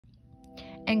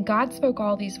And God spoke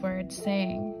all these words,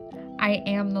 saying, I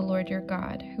am the Lord your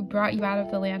God, who brought you out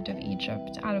of the land of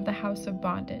Egypt, out of the house of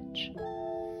bondage.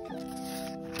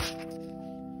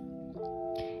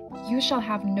 You shall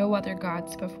have no other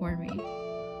gods before me.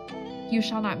 You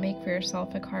shall not make for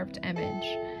yourself a carved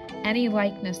image, any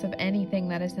likeness of anything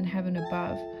that is in heaven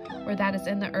above, or that is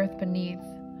in the earth beneath,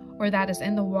 or that is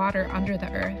in the water under the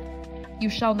earth. You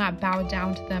shall not bow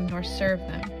down to them nor serve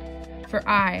them. For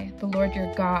I, the Lord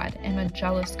your God, am a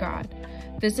jealous God,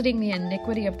 visiting the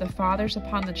iniquity of the fathers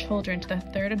upon the children to the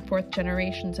third and fourth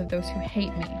generations of those who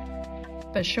hate me,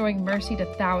 but showing mercy to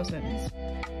thousands,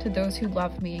 to those who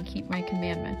love me and keep my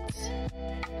commandments.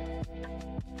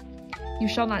 You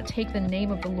shall not take the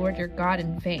name of the Lord your God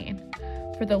in vain,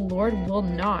 for the Lord will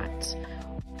not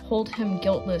hold him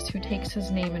guiltless who takes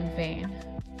his name in vain.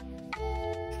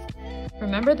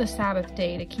 Remember the Sabbath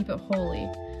day to keep it holy.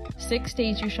 6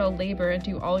 days you shall labor and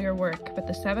do all your work, but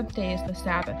the seventh day is the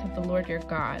Sabbath of the Lord your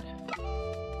God.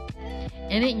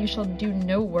 In it you shall do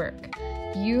no work,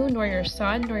 you, nor your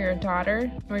son, nor your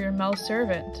daughter, nor your male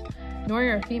servant, nor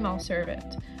your female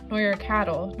servant, nor your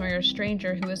cattle, nor your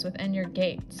stranger who is within your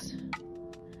gates.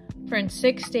 For in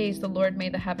 6 days the Lord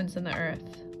made the heavens and the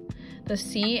earth, the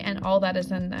sea and all that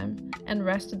is in them, and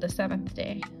rested the seventh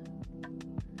day.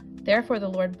 Therefore the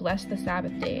Lord blessed the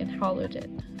Sabbath day and hallowed it.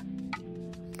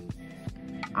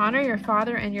 Honor your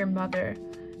father and your mother,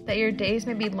 that your days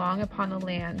may be long upon the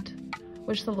land,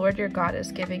 which the Lord your God is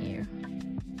giving you.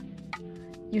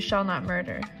 You shall not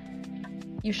murder.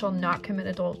 You shall not commit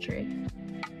adultery.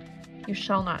 You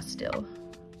shall not steal.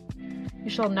 You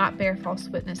shall not bear false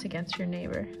witness against your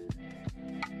neighbor.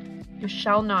 You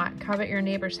shall not covet your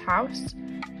neighbor's house.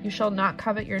 You shall not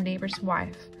covet your neighbor's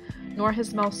wife, nor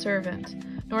his male servant,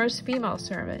 nor his female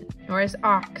servant, nor his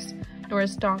ox, nor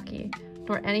his donkey,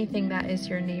 nor anything that is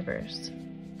your neighbor's.